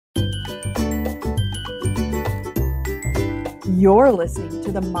You're listening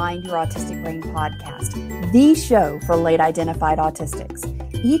to the Mind Your Autistic Brain podcast, the show for late identified autistics.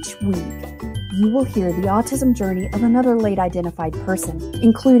 Each week, you will hear the autism journey of another late identified person,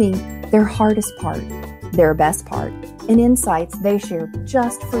 including their hardest part, their best part, and insights they share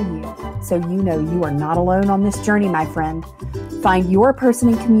just for you, so you know you are not alone on this journey, my friend. Find your person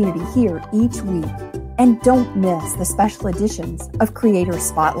and community here each week, and don't miss the special editions of Creator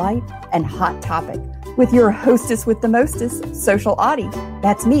Spotlight and Hot Topic with your hostess with the mostest, Social Autie.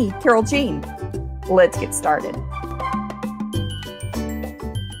 That's me, Carole Jean. Let's get started.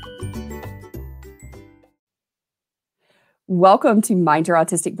 Welcome to Mind Your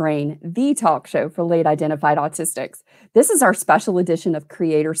Autistic Brain, the talk show for late identified autistics. This is our special edition of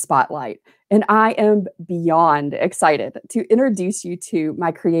Creator Spotlight, and I am beyond excited to introduce you to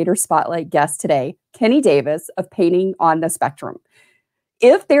my Creator Spotlight guest today, Kenny Davis of Painting on the Spectrum.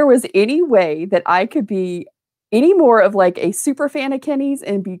 If there was any way that I could be any more of like a super fan of Kenny's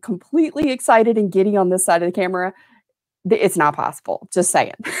and be completely excited and giddy on this side of the camera, it's not possible. Just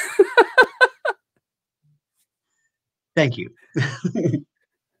saying. Thank you.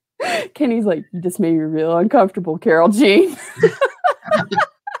 Kenny's like, you just made me real uncomfortable, Carole Jean.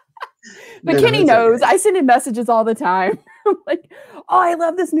 But no, Kenny knows. Okay. I send him messages all the time. I'm like, oh, I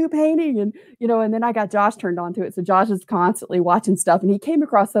love this new painting. And, and then I got Josh turned on to it. So Josh is constantly watching stuff. And he came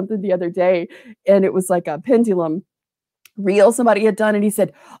across something the other day. And it was like a pendulum reel somebody had done. And he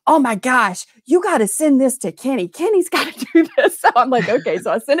said, oh my gosh, you got to send this to Kenny. Kenny's got to do this. So I'm like, okay.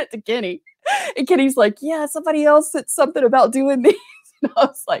 So I sent it to Kenny. And Kenny's like, yeah, somebody else said something about doing these. And I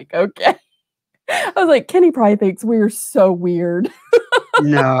was like, okay. I was like, Kenny probably thinks we're so weird.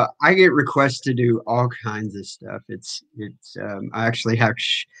 No, I get requests to do all kinds of stuff. I actually have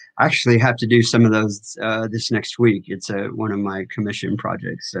to do some of those this next week. It's one of my commission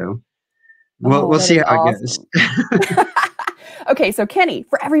projects. So we'll see how it goes. Okay, so Kenny,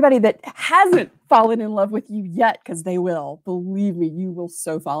 for everybody that hasn't fallen in love with you yet, because they will, believe me, you will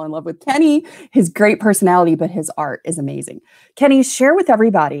so fall in love with Kenny, his great personality, but his art is amazing. Kenny, share with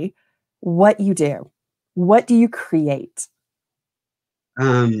everybody what you do. What do you create?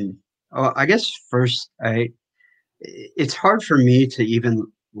 Well, I guess first, it's hard for me to even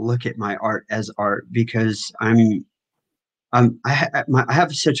look at my art as art because I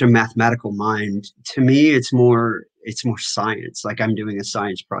have such a mathematical mind. To me, it's more science. Like I'm doing a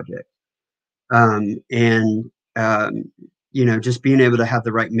science project, just being able to have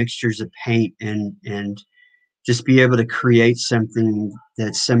the right mixtures of paint and just be able to create something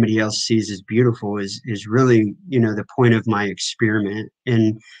that somebody else sees as beautiful is really, the point of my experiment.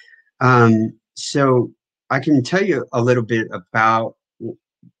 And so I can tell you a little bit about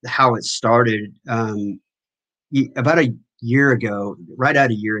how it started. About a year ago,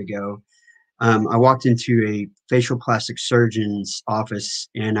 I walked into a facial plastic surgeon's office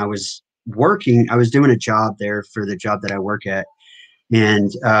and I was doing a job there for the job that I work at. And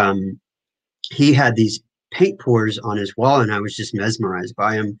he had these paint pours on his wall and I was just mesmerized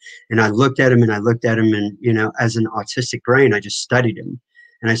by him. And I looked at him and as an autistic brain, I just studied him.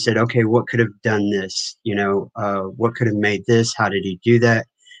 And I said, okay, what could have done this? What could have made this? How did he do that?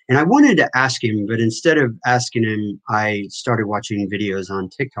 And I wanted to ask him, but instead of asking him, I started watching videos on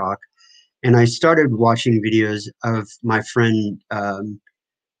TikTok. And I started watching videos of my friend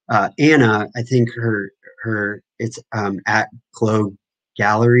Anna. I think it's at Glow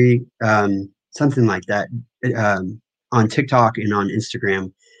Gallery, something like that, on TikTok and on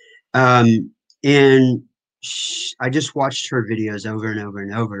Instagram. I just watched her videos over and over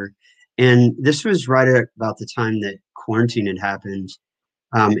and over. And this was right at about the time that quarantine had happened.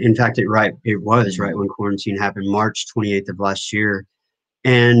 In fact, it was right when quarantine happened, March 28th of last year.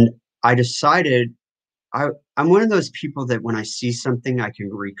 And I decided I'm one of those people that when I see something, I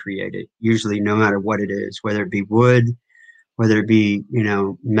can recreate it, usually no matter what it is, whether it be wood, whether it be,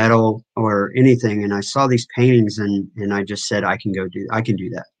 metal or anything. And I saw these paintings and I just said, I can do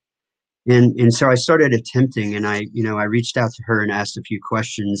that. And so I started attempting and I reached out to her and asked a few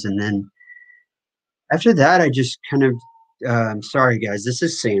questions. And then after that, I just kind of, sorry guys, this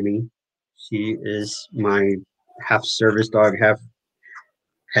is Sammy. She is my half service dog, half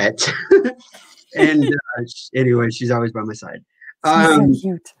pet. And anyway, she's always by my side. So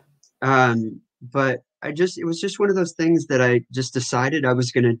cute. But it was just one of those things that I just decided I was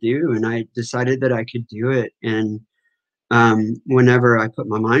going to do. And I decided that I could do it. And whenever I put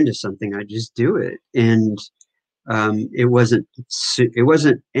my mind to something, I just do it. And it wasn't,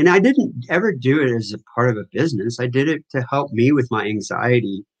 and I didn't ever do it as a part of a business. I did it to help me with my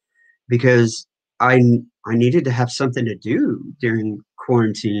anxiety because I needed to have something to do during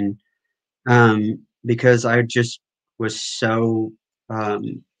quarantine. Because I just was so,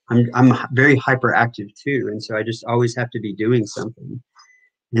 I'm very hyperactive too. And so I just always have to be doing something.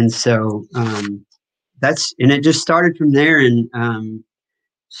 And so, and it just started from there. And,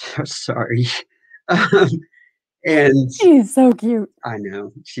 so sorry. Um, and She's so cute. I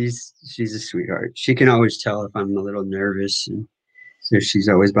know she's a sweetheart. She can always tell if I'm a little nervous, and so she's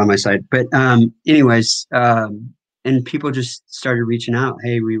always by my side. But anyways, and people just started reaching out.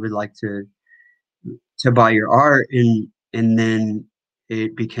 Hey, we would like to buy your art, and then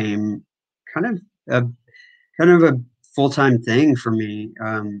it became kind of a full-time thing for me.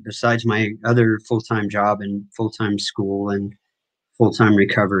 Besides my other full-time job and full-time school and full-time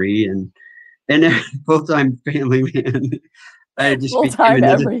recovery and full-time family man. I just Full became time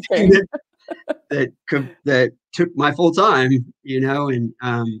another thing everything. that took my full time, and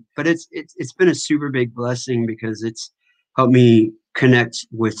but it's been a super big blessing because it's helped me connect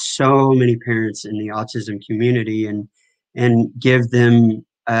with so many parents in the autism community and give them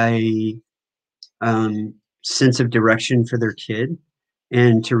a sense of direction for their kid,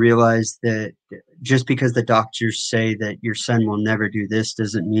 and to realize that just because the doctors say that your son will never do this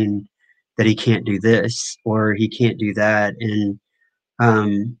doesn't mean that he can't do this or he can't do that. And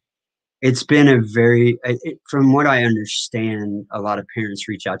it's been from what I understand, a lot of parents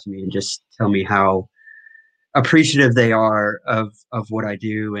reach out to me and just tell me how appreciative they are of what I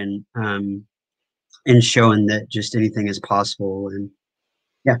do, and showing that just anything is possible. And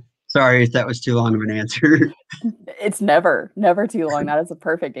yeah, sorry if that was too long of an answer. It's never too long. That is a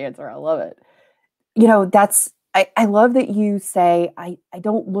perfect answer. I love it. I love that you say, I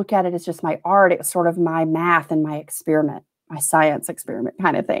don't look at it as just my art. It's sort of my math and my experiment, my science experiment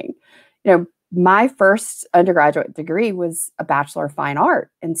kind of thing. My first undergraduate degree was a Bachelor of Fine Art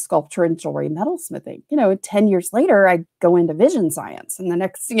in sculpture and jewelry metalsmithing. 10 years later, I go into vision science and the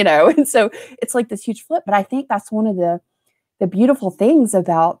next, and so it's like this huge flip. But I think that's one of the beautiful things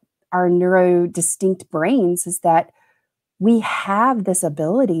about our neurodistinct brains is that we have this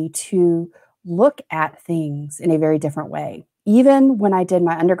ability to look at things in a very different way. Even when I did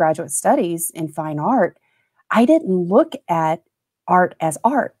my undergraduate studies in fine art, I didn't look at art as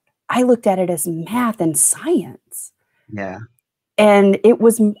art. I looked at it as math and science. Yeah. And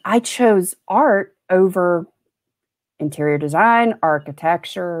I chose art over interior design,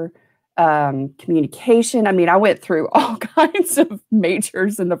 architecture, communication. I mean, I went through all kinds of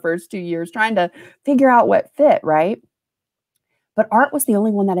majors in the first 2 years trying to figure out what fit, right? But art was the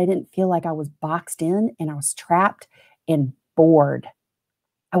only one that I didn't feel like I was boxed in and I was trapped and bored.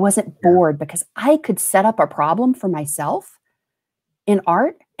 I wasn't bored because I could set up a problem for myself in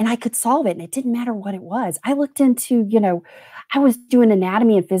art and I could solve it. And it didn't matter what it was. I looked into, I was doing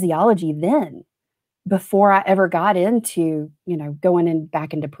anatomy and physiology then before I ever got into, going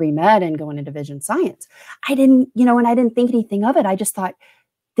back into pre-med and going into vision science. I didn't, and I didn't think anything of it. I just thought,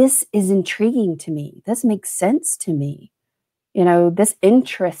 this is intriguing to me. This makes sense to me. This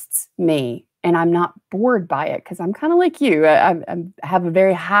interests me and I'm not bored by it because I'm kind of like you. I have a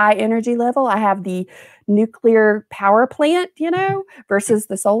very high energy level. I have the nuclear power plant, versus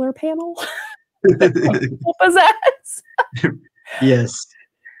the solar panel. Possess. Yes.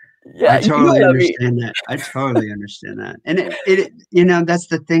 Yeah, I totally understand that. I totally understand that. And it that's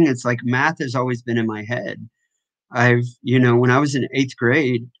the thing. It's like math has always been in my head. When I was in 8th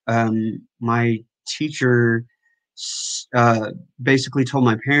grade, my teacher basically told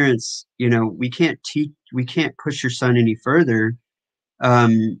my parents, we can't push your son any further.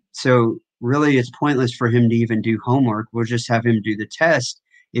 So really it's pointless for him to even do homework. We'll just have him do the test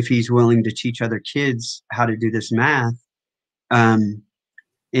if he's willing to teach other kids how to do this math. And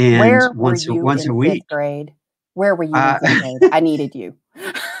where once were you a in week. 5th grade? Where were you in 5th grade? I needed you.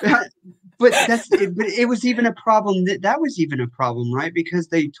 But it was even a problem. That was even a problem, right? Because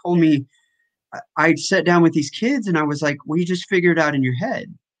they told me, I sat down with these kids and I was like, well, you just figure it out in your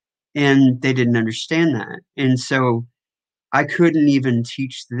head. And they didn't understand that. And so I couldn't even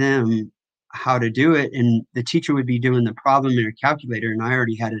teach them how to do it. And the teacher would be doing the problem in a calculator and I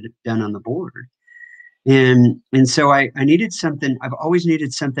already had it done on the board. And so I needed something. I've always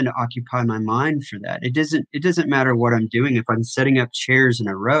needed something to occupy my mind for that. It doesn't matter what I'm doing. If I'm setting up chairs in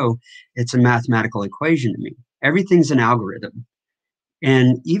a row, it's a mathematical equation to me. Everything's an algorithm.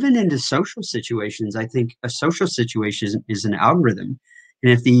 And even into social situations, I think a social situation is an algorithm.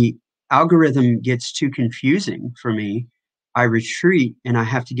 And if the algorithm gets too confusing for me, I retreat and I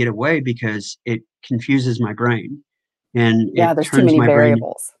have to get away because it confuses my brain. And Yeah, it there's too turns many my brain.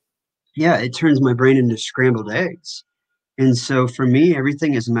 variables. Yeah, it turns my brain into scrambled eggs. And so for me,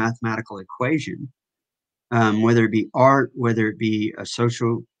 everything is a mathematical equation, whether it be art, whether it be a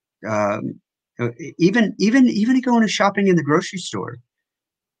social Even going shopping in the grocery store.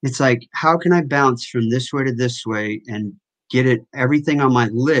 It's like, how can I bounce from this way to this way and get everything on my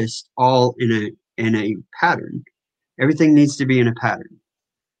list all in a pattern? Everything needs to be in a pattern.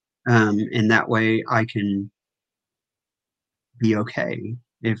 And that way I can be okay.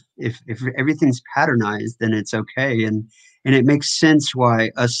 If everything's patternized, then it's okay. And it makes sense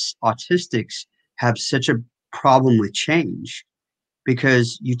why us autistics have such a problem with change,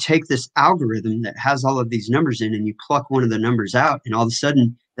 because you take this algorithm that has all of these numbers in and you pluck one of the numbers out, and all of a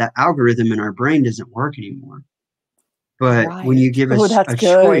sudden that algorithm in our brain doesn't work anymore. But when you Right. give Oh, us that's a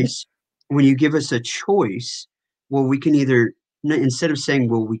good. choice, well, we can either, instead of saying,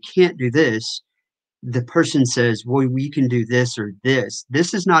 well, we can't do this, the person says, well, we can do this or this.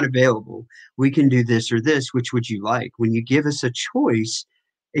 This is not available. We can do this or this. Which would you like? When you give us a choice,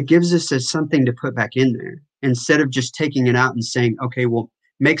 it gives us something to put back in there instead of just taking it out and saying, okay, well,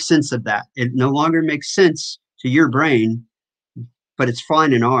 make sense of that. It no longer makes sense to your brain, but it's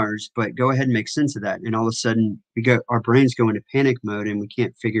fine in ours. But go ahead and make sense of that. And all of a sudden, our brains go into panic mode and we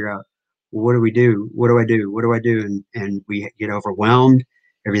can't figure out, well, what do we do? What do I do? What do I do? And we get overwhelmed.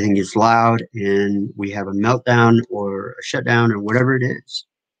 Everything gets loud and we have a meltdown or a shutdown or whatever it is.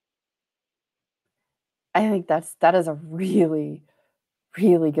 I think that is a really,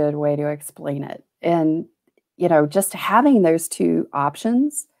 really good way to explain it. And, just having those two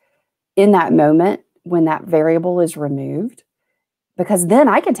options in that moment when that variable is removed, because then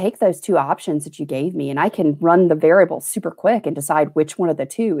I can take those two options that you gave me and I can run the variable super quick and decide which one of the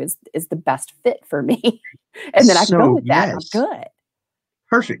two is the best fit for me. And then I can go So, with that and I'm yes, good.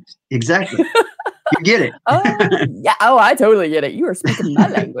 perfect. Exactly. You get it. Oh, yeah. Oh, I totally get it. You are speaking my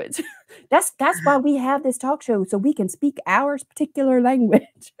language. That's why we have this talk show, so we can speak our particular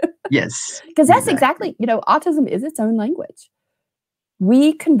language. Yes, Because that's exactly. exactly, autism is its own language.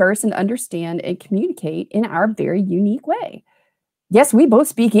 We converse and understand and communicate in our very unique way. Yes, we both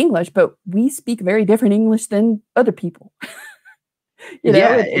speak English, but we speak very different English than other people.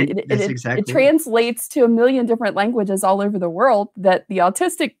 Yeah, and that's It exactly it. translates to a million different languages all over the world, that the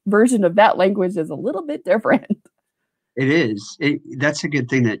autistic version of that language is a little bit different. It is. That's a good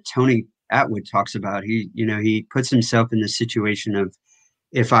thing that Tony Atwood talks about. He puts himself in the situation of,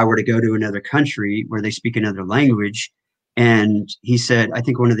 if I were to go to another country where they speak another language. And he said, I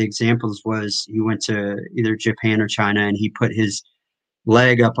think one of the examples was he went to either Japan or China and he put his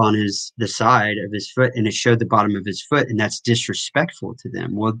leg up on the side of his foot and it showed the bottom of his foot, and that's disrespectful to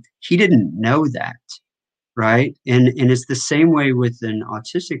them. Well, he didn't know that, right? And it's the same way with an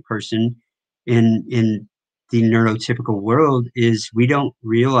autistic person in the neurotypical world, is we don't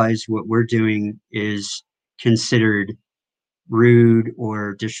realize what we're doing is considered rude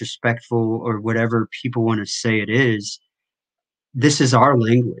or disrespectful or whatever people want to say it is. This is our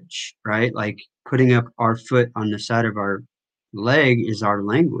language, right? Like putting up our foot on the side of our leg is our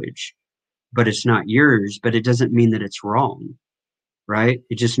language, but it's not yours. But it doesn't mean that it's wrong, right?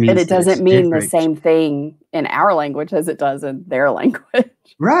 It just And means it that it's doesn't mean the different. same thing in our language as it does in their language.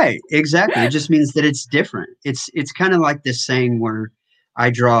 Right, exactly. It just means that it's different. It's kind of like this saying where I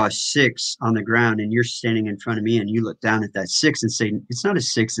draw a 6 on the ground and you're standing in front of me and you look down at that 6 and say, it's not a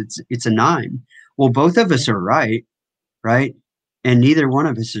 6, it's a 9. Well, both of us are right, right? And neither one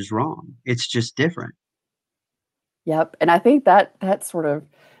of us is wrong. It's just different. Yep. And I think that's one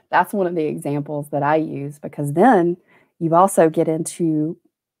of the examples that I use, because then you also get into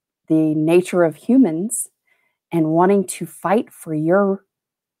the nature of humans and wanting to fight for your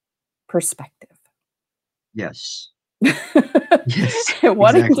perspective. Yes. Yes,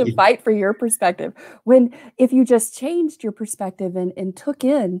 Wanting to exactly. fight for your perspective. When if you just changed your perspective and took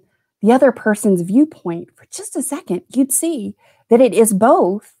in the other person's viewpoint for just a second, you'd see that it is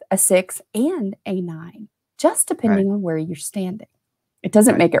both a 6 and a 9, just Right, depending on where you're standing. It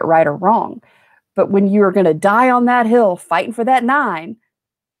doesn't right, make it right or wrong. But when you're going to die on that hill fighting for that 9,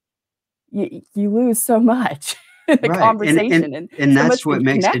 you lose so much in the right. conversation and And so that's much what in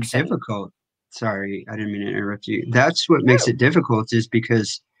makes it connection. difficult. Sorry, I didn't mean to interrupt you. That's what makes No. it difficult, is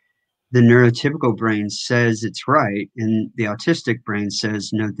because the neurotypical brain says it's right, and the autistic brain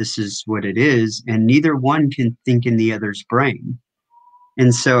says, no, this is what it is. And neither one can think in the other's brain.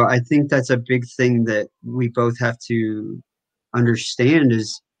 And so I think that's a big thing that we both have to understand,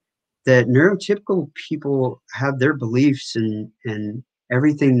 is that neurotypical people have their beliefs and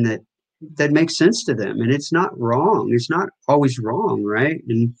everything that makes sense to them. And it's not wrong. It's not always wrong, right?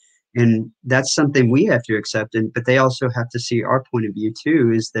 And that's something we have to accept. And but they also have to see our point of view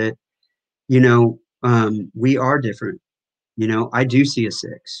too, is that, we are different. I do see a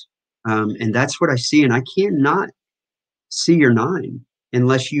 6. And that's what I see. And I cannot see your 9.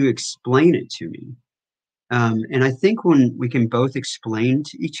 unless you explain it to me. And I think when we can both explain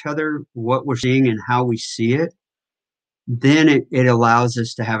to each other what we're seeing and how we see it, then it allows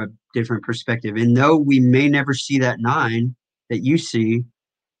us to have a different perspective. And though we may never see that 9 that you see,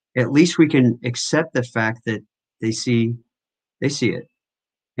 at least we can accept the fact that they see it.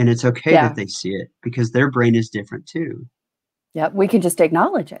 And it's okay that Yeah. they see it because their brain is different too. Yep. We can just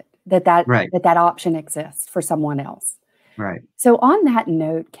acknowledge it, that Right. that option exists for someone else. Right. So on that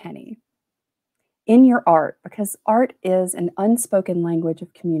note, Kenny, in your art, because art is an unspoken language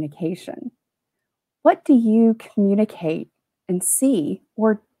of communication, what do you communicate and see,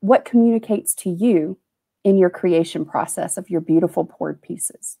 or what communicates to you in your creation process of your beautiful poured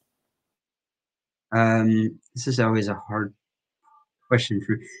pieces? This is always a hard question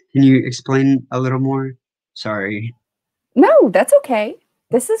for. Can you explain a little more? Sorry. No, that's okay.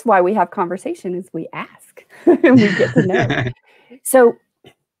 This is why we have conversation, is we ask and we get to know. So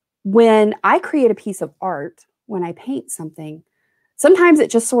when I create a piece of art, when I paint something, sometimes it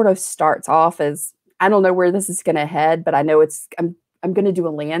just sort of starts off as, I don't know where this is going to head, but I know I'm going to do a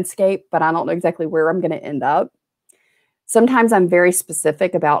landscape, but I don't know exactly where I'm going to end up. Sometimes I'm very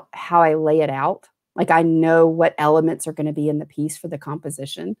specific about how I lay it out. Like I know what elements are going to be in the piece for the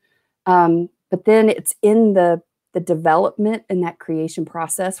composition. But then it's in the development and that creation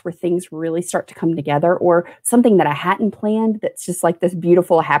process where things really start to come together, or something that I hadn't planned that's just like this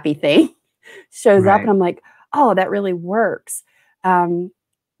beautiful, happy thing shows up. Right. And I'm like, oh, that really works.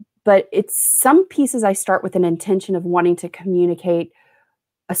 But it's some pieces I start with an intention of wanting to communicate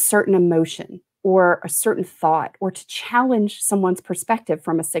a certain emotion or a certain thought, or to challenge someone's perspective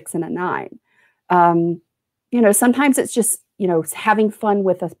from a 6 and a 9. Sometimes it's just, having fun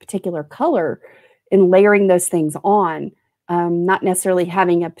with a particular color and layering those things on, not necessarily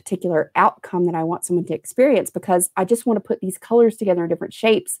having a particular outcome that I want someone to experience, because I just want to put these colors together in different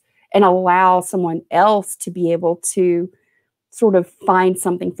shapes and allow someone else to be able to sort of find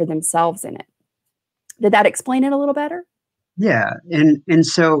something for themselves in it. Did that explain it a little better? Yeah. And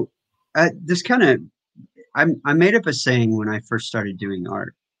so this kind of, I made up a saying when I first started doing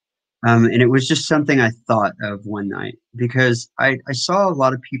art. And it was just something I thought of one night, because I saw a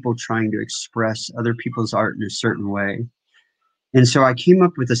lot of people trying to express other people's art in a certain way. And so I came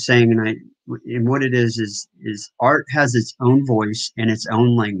up with a saying, and what it is art has its own voice and its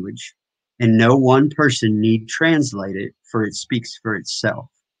own language, and no one person need translate it, for it speaks for itself.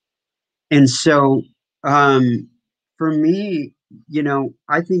 And so for me,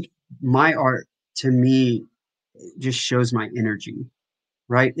 I think my art, to me, just shows my energy,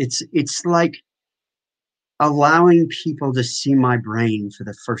 right? It's like allowing people to see my brain for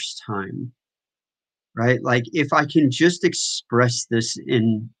the first time, right? Like if I can just express this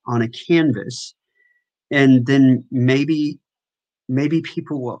on a canvas, and then maybe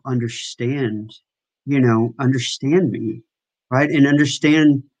people will understand me, right? And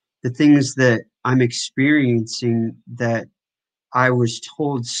understand the things that I'm experiencing that I was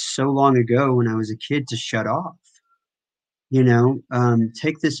told so long ago when I was a kid to shut off.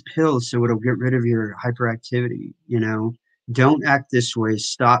 Take this pill so it'll get rid of your hyperactivity. Don't act this way.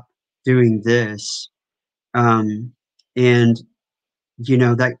 Stop doing this. And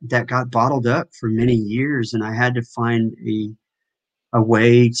that got bottled up for many years, and I had to find a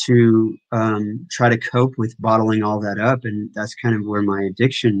way to try to cope with bottling all that up, and that's kind of where my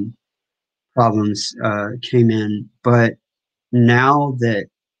addiction problems came in. But now that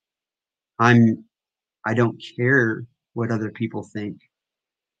I don't care what other people think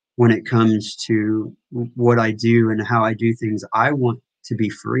when it comes to what I do and how I do things. I want to be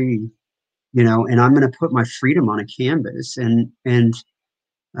free, and I'm going to put my freedom on a canvas, and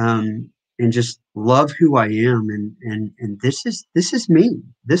just love who I am. And this is me.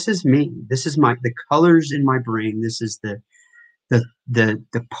 This is me. This is the colors in my brain. This is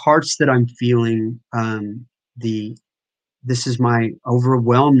the parts that I'm feeling. This is my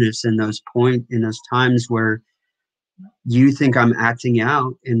overwhelmness in those times where you think I'm acting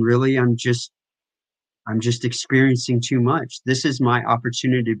out, and really I'm just experiencing too much. This is my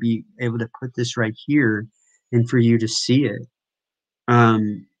opportunity to be able to put this right here and for you to see it.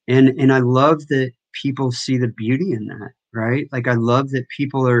 And I love that people see the beauty in that, right? Like I love that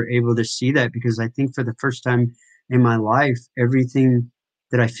people are able to see that, because I think for the first time in my life, everything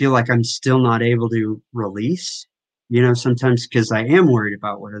that I feel like I'm still not able to release, sometimes because I am worried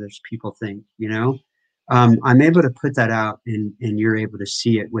about what other people think, I'm able to put that out, and you're able to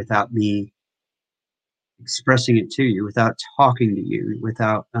see it without me expressing it to you, without talking to you,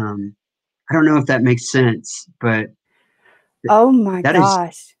 without, I don't know if that makes sense, but Oh my that is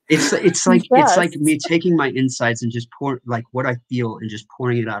gosh. It's like Yes. me taking my insights and just like what I feel and just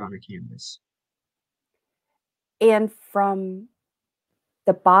pouring it out on a canvas. And from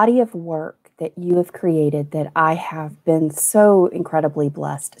the body of work that you have created that I have been so incredibly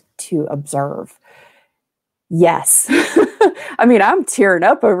blessed to observe. Yes. I mean, I'm tearing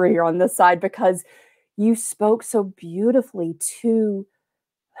up over here on this side because you spoke so beautifully to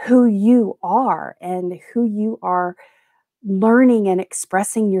who you are and who you are learning and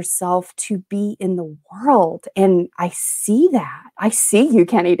expressing yourself to be in the world. And I see that. I see you,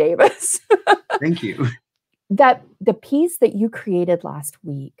 Kenny Davis. Thank you. That the piece that you created last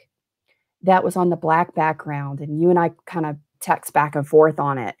week that was on the black background, and you and I kind of text back and forth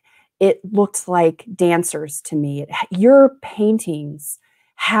on it. It looked like dancers to me. Your paintings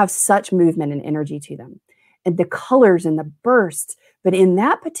have such movement and energy to them, and the colors and the bursts. But in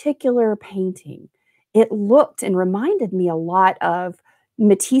that particular painting, it looked and reminded me a lot of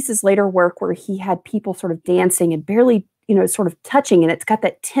Matisse's later work, where he had people sort of dancing and barely, sort of touching, and it's got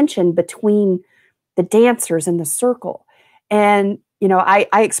that tension between the dancers in the circle. And I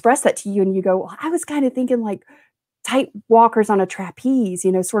expressed that to you, and you go, well, I was kind of thinking like tight walkers on a trapeze,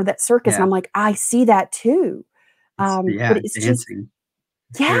 sort of that circus. And Yeah. I'm like, I see that too. But it's just, Dancing.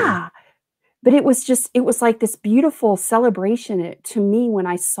 Sure. yeah. But it was like this beautiful celebration. To me, when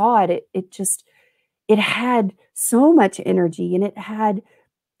I saw it, it had so much energy, and it had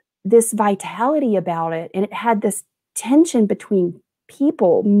this vitality about it. And it had this tension between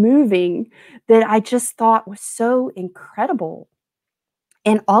people moving that I just thought was so incredible.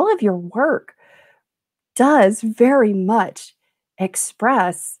 And all of your work does very much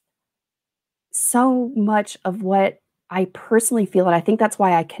express so much of what I personally feel. And I think that's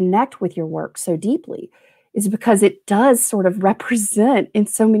why I connect with your work so deeply, is because it does sort of represent in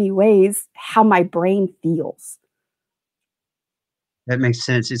so many ways how my brain feels. That makes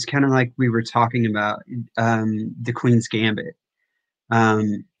sense. It's kind of like we were talking about the Queen's Gambit.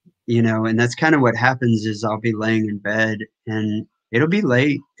 Um, and that's kind of what happens is I'll be laying in bed and it'll be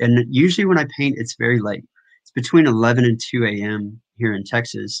late. And usually when I paint, it's very late. It's between 11 and 2 a.m. here in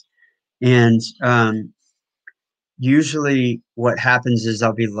Texas. And usually what happens is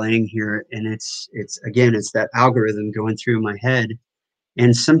I'll be laying here and it's that algorithm going through my head.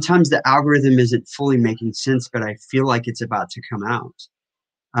 And sometimes the algorithm isn't fully making sense, but I feel like it's about to come out.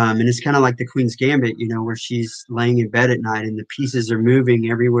 And it's kind of like the Queen's Gambit, where she's laying in bed at night and the pieces are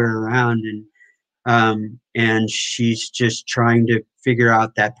moving everywhere around, and she's just trying to figure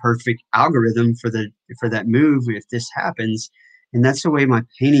out that perfect algorithm for that move if this happens. And that's the way my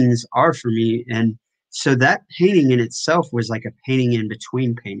paintings are for me. And so that painting in itself was like a painting in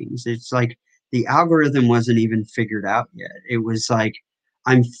between paintings. It's like the algorithm wasn't even figured out yet. It was like,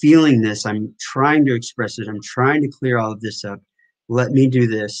 I'm feeling this. I'm trying to express it. I'm trying to clear all of this up. Let me do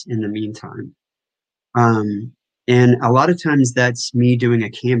this in the meantime. And a lot of times that's me doing a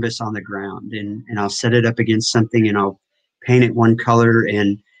canvas on the ground, and I'll set it up against something and I'll paint it one color,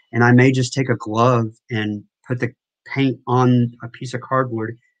 and I may just take a glove and put the paint on a piece of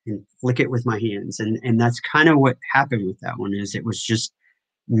cardboard and flick it with my hands. And that's kind of what happened with that one. Is it was just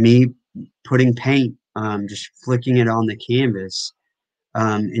me putting paint, just flicking it on the canvas,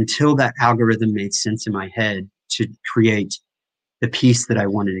 until that algorithm made sense in my head to create the piece that I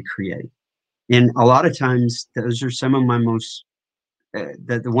wanted to create. And a lot of times those are some of my most,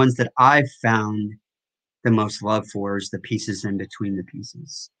 the ones that I've found the most love for is the pieces in between the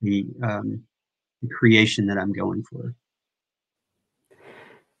pieces, the creation that I'm going for.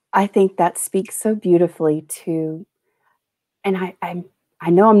 I think that speaks so beautifully to, and I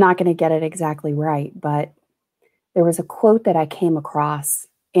know I'm not going to get it exactly right, but there was a quote that I came across,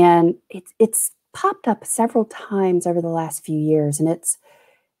 and it's popped up several times over the last few years, and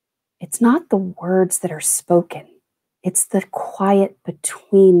it's not the words that are spoken, it's the quiet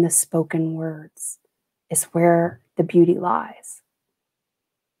between the spoken words is where the beauty lies.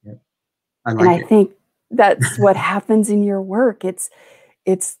 Yep. I like And I it. think that's what happens in your work. It's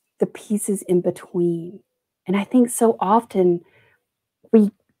the pieces in between. And I think so often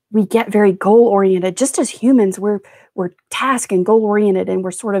we get very goal oriented. Just as humans, we're task and goal oriented, and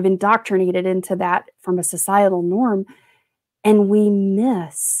we're sort of indoctrinated into that from a societal norm, and we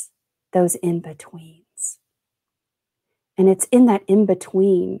miss those in betweens. And it's in that in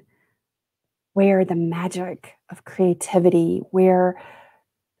between where the magic of creativity, where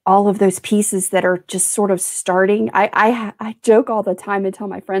all of those pieces that are just sort of starting. I joke all the time and tell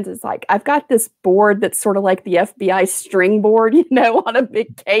my friends, it's like, I've got this board that's sort of like the FBI string board, on a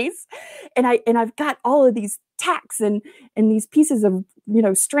big case. And I've got all of these tacks and these pieces of,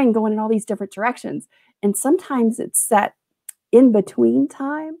 string going in all these different directions. And sometimes it's that in-between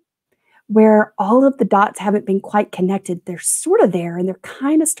time where all of the dots haven't been quite connected. They're sort of there and they're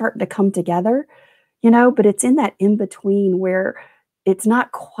kind of starting to come together, but it's in that in-between where it's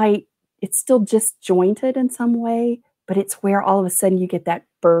not quite, it's still disjointed in some way, but it's where all of a sudden you get that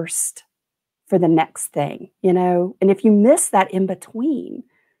burst for the next thing, And if you miss that in-between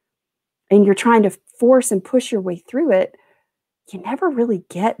and you're trying to force and push your way through it, you never really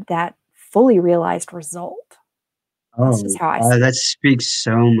get that fully realized result. That's just how I see it. That speaks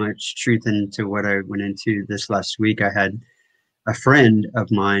so much truth into what I went into this last week. I had a friend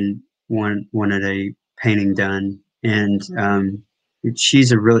of mine wanted a painting done, and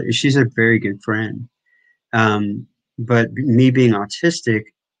she's a very good friend. But me being autistic,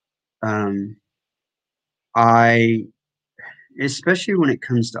 I, especially when it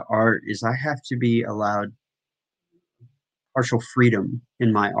comes to art, is I have to be allowed partial freedom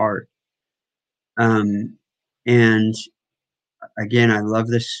in my art. And again, I love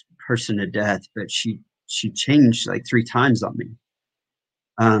this person to death, but she changed like 3 times on me.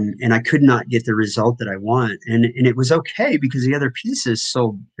 And I could not get the result that I want. And it was okay because the other pieces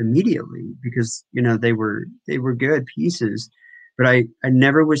sold immediately because, they were good pieces, but I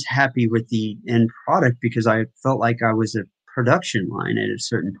never was happy with the end product because I felt like I was a production line at a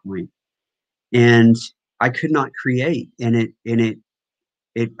certain point and I could not create, and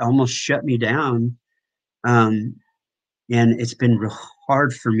it almost shut me down. And it's been real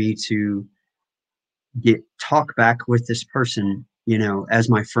hard for me to talk back with this person, as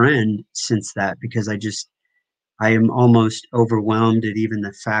my friend since that, because I am almost overwhelmed at even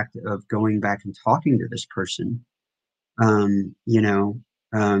the fact of going back and talking to this person.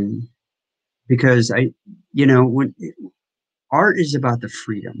 Because when art is about the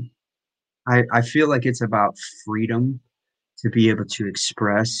freedom, I feel like it's about freedom to be able to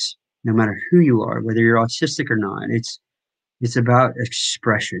express no matter who you are, whether you're autistic or not. It's about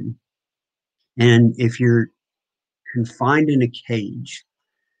expression. And if you're confined in a cage,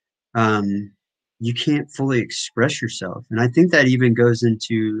 you can't fully express yourself. And I think that even goes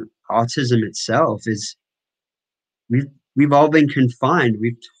into autism itself. Is we've all been confined.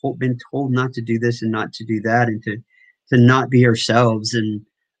 We've been told not to do this and not to do that, and to not be ourselves. And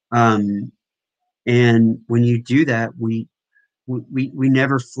when you do that, we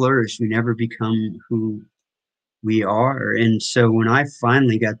never flourish. We never become who we are. And so when I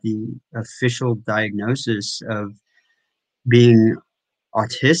finally got the official diagnosis of being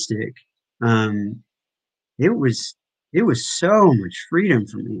autistic, it was so much freedom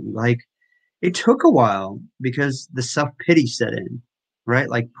for me. Like, it took a while because the self-pity set in, right?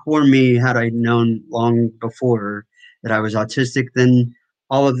 Like, poor me, had I known long before that I was autistic, then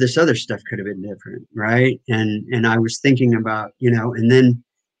all of this other stuff could have been different, right? And I was thinking about, and then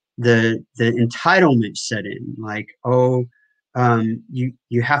the entitlement set in, like,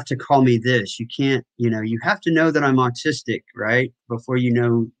 you have to call me this. You can't, you have to know that I'm autistic, right? Before you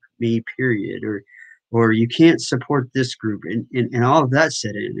know me, period. Or you can't support this group, and all of that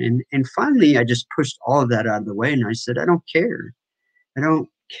set in. And finally I just pushed all of that out of the way and I said, I don't care. I don't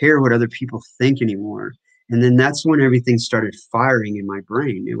care what other people think anymore. And then that's when everything started firing in my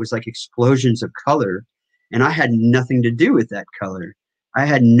brain. It was like explosions of color, and I had nothing to do with that color. I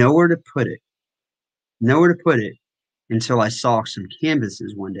had nowhere to put it, until I saw some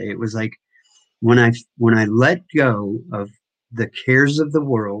canvases one day. It was like when I let go of the cares of the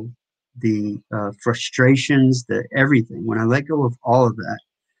world, the frustrations, the everything, when I let go of all of that,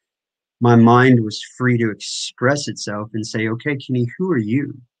 my mind was free to express itself and say, okay, Kenny, who are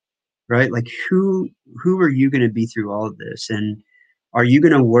you? Right? Like, who are you going to be through all of this? And are you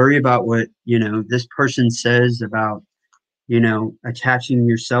going to worry about what, this person says about, attaching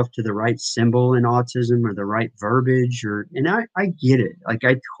yourself to the right symbol in autism or the right verbiage? And I get it. Like,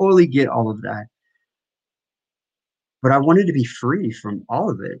 I totally get all of that. But I wanted to be free from all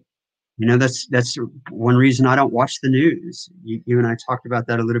of it. That's one reason I don't watch the news. You and I talked about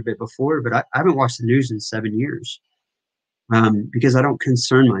that a little bit before, but I haven't watched the news in 7 years, because I don't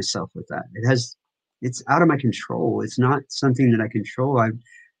concern myself with that. It's out of my control. It's not something that I control. I'd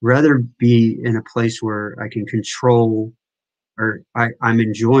rather be in a place where I can control, or I'm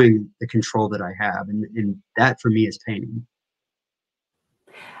enjoying the control that I have. And that for me is painting.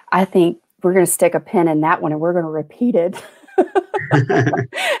 I think we're going to stick a pin in that one and we're going to repeat it.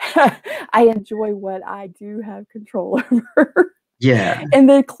 I enjoy what I do have control over. Yeah. And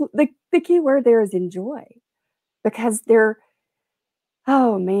the key word there is enjoy, because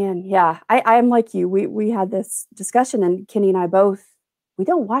oh man, yeah. I'm like you. We had this discussion, and Kenny and I both, we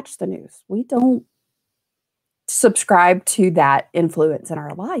don't watch the news. We don't subscribe to that influence in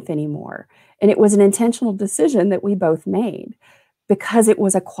our life anymore. And it was an intentional decision that we both made because it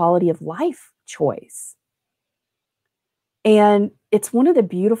was a quality of life choice. And it's one of the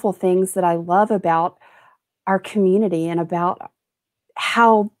beautiful things that I love about our community and about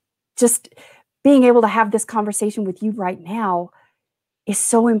how just being able to have this conversation with you right now is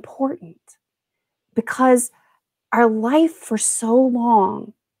so important, because our life for so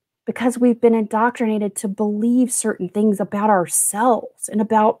long, because we've been indoctrinated to believe certain things about ourselves and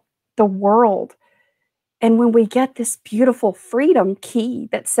about the world. And when we get this beautiful freedom key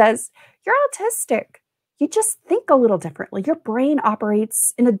that says, you're autistic, you just think a little differently. Your brain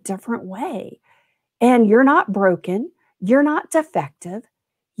operates in a different way. And you're not broken. You're not defective.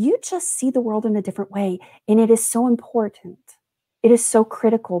 You just see the world in a different way. And it is so important. It is so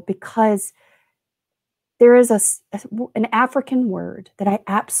critical, because there is an African word that I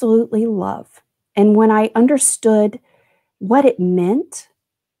absolutely love. And when I understood what it meant,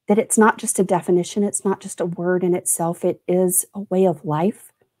 that it's not just a definition, it's not just a word in itself, it is a way of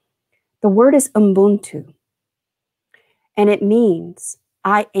life. The word is Ubuntu. And it means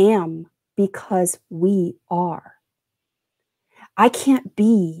I am because we are. I can't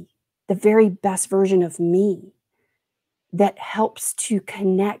be the very best version of me that helps to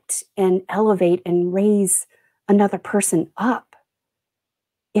connect and elevate and raise another person up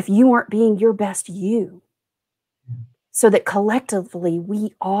if you aren't being your best you, so that collectively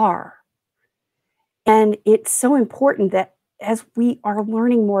we are. And it's so important that as we are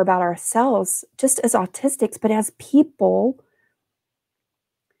learning more about ourselves, just as autistics, but as people,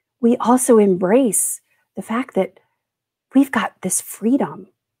 we also embrace the fact that we've got this freedom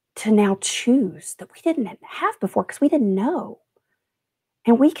to now choose that we didn't have before because we didn't know.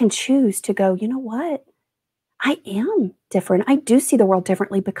 And we can choose to go, you know what? I am different. I do see the world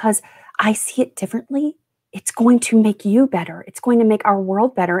differently because I see it differently. It's going to make you better. It's going to make our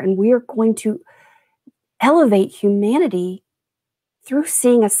world better. And we are going to elevate humanity through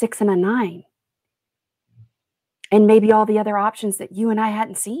seeing a 6 and a 9. And maybe all the other options that you and I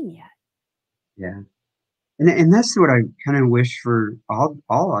hadn't seen yet. Yeah. And that's what I kind of wish for all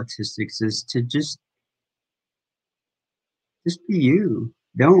autistics, is to just be you.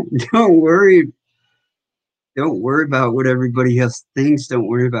 Don't worry about what everybody else thinks. Don't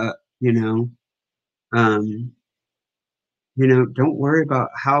worry about, don't worry about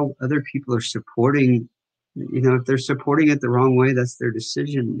how other people are supporting. If they're supporting it the wrong way, that's their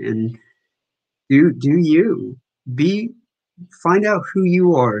decision. And do you find out who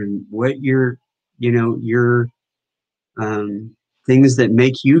you are and what your things that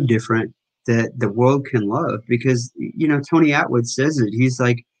make you different, that the world can love. Because Tony Atwood says it. He's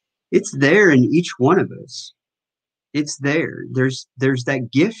like, it's there in each one of us. It's there. There's that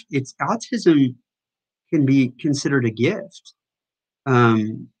gift. It's autism can be considered a gift.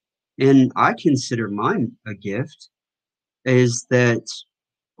 And I consider mine a gift, is that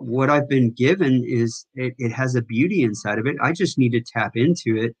what I've been given is it has a beauty inside of it. I just need to tap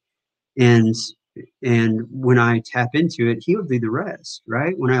into it. And when I tap into it, he'll do the rest,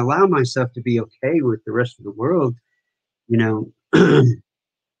 right? When I allow myself to be okay with the rest of the world, I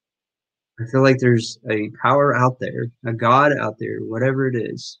feel like there's a power out there, a God out there, whatever it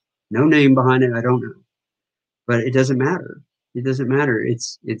is. No name behind it, I don't know. But it doesn't matter. It doesn't matter.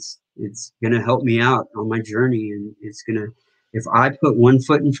 It's going to help me out on my journey. And it's going to, if I put one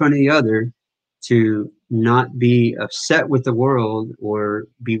foot in front of the other, to not be upset with the world or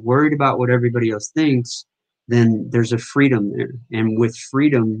be worried about what everybody else thinks, then there's a freedom there. And with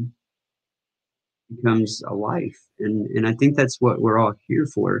freedom becomes a life. And I think that's what we're all here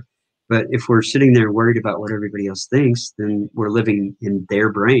for. But if we're sitting there worried about what everybody else thinks, then we're living in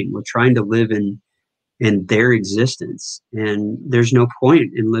their brain. We're trying to live in their existence. And there's no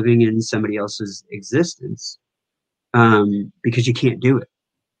point in living in somebody else's existence, because you can't do it.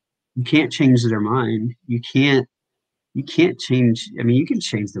 You can't change their mind. You can't change. I mean, you can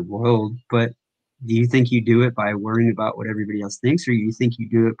change the world, but do you think you do it by worrying about what everybody else thinks, or do you think you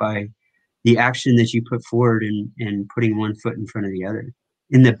do it by the action that you put forward and putting one foot in front of the other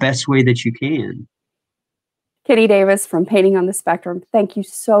in the best way that you can? Kenny Davis from Painting on the Spectrum, thank you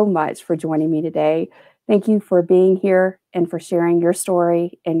so much for joining me today. Thank you for being here and for sharing your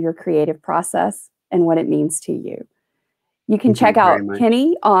story and your creative process and what it means to you. You can check out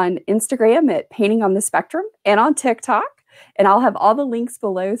Kenny on Instagram at Painting on the Spectrum and on TikTok. And I'll have all the links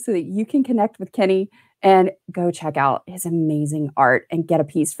below so that you can connect with Kenny and go check out his amazing art and get a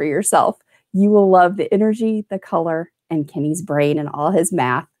piece for yourself. You will love the energy, the color, and Kenny's brain and all his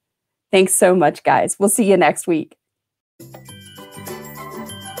math. Thanks so much, guys. We'll see you next week.